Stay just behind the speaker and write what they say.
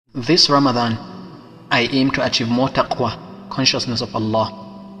This Ramadan, I aim to achieve more taqwa, consciousness of Allah.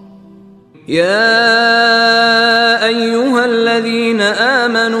 يا أيها الذين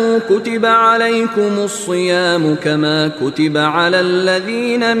آمنوا كتب عليكم الصيام كما كتب على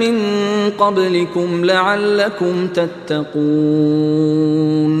الذين من قبلكم لعلكم تتقون.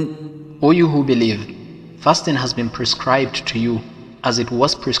 O you who believe, fasting has been prescribed to you as it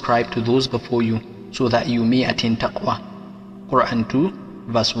was prescribed to those before you, so that you may attain taqwa. Quran 2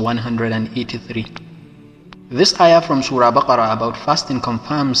 verse 183. This ayah from Surah Baqarah about fasting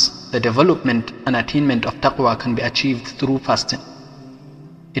confirms the development and attainment of taqwa can be achieved through fasting.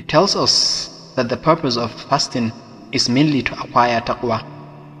 It tells us that the purpose of fasting is mainly to acquire taqwa.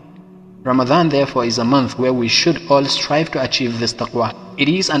 Ramadan therefore is a month where we should all strive to achieve this taqwa. It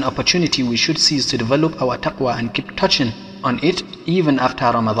is an opportunity we should seize to develop our taqwa and keep touching on it even after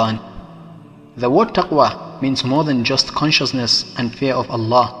Ramadan. The word taqwa means more than just consciousness and fear of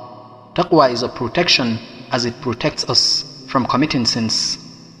Allah. Taqwa is a protection as it protects us from committing sins.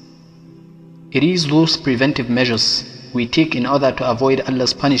 It is those preventive measures we take in order to avoid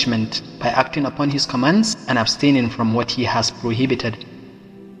Allah's punishment by acting upon His commands and abstaining from what He has prohibited.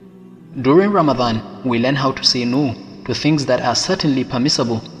 During Ramadan, we learn how to say no to things that are certainly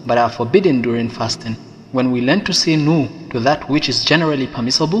permissible but are forbidden during fasting. When we learn to say no to that which is generally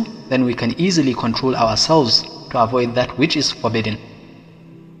permissible, then we can easily control ourselves to avoid that which is forbidden.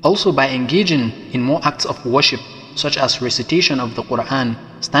 Also, by engaging in more acts of worship, such as recitation of the Quran,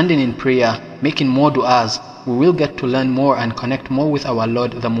 standing in prayer, making more du'as, we will get to learn more and connect more with our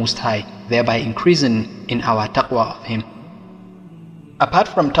Lord the Most High, thereby increasing in our taqwa of Him. Apart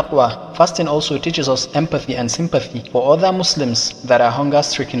from taqwa, fasting also teaches us empathy and sympathy for other Muslims that are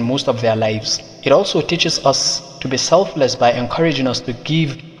hunger-stricken most of their lives. It also teaches us to be selfless by encouraging us to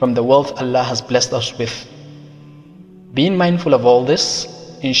give from the wealth Allah has blessed us with. Being mindful of all this,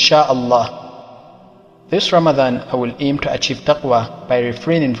 Insha'Allah, this Ramadan I will aim to achieve taqwa by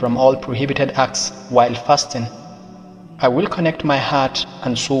refraining from all prohibited acts while fasting. I will connect my heart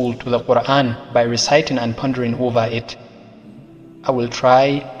and soul to the Quran by reciting and pondering over it. I will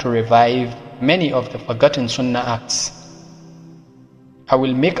try to revive many of the forgotten Sunnah acts. I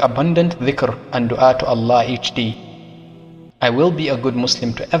will make abundant dhikr and dua to Allah each day. I will be a good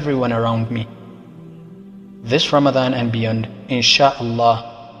Muslim to everyone around me. This Ramadan and beyond,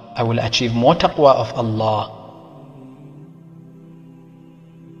 Insha'Allah, I will achieve more taqwa of Allah.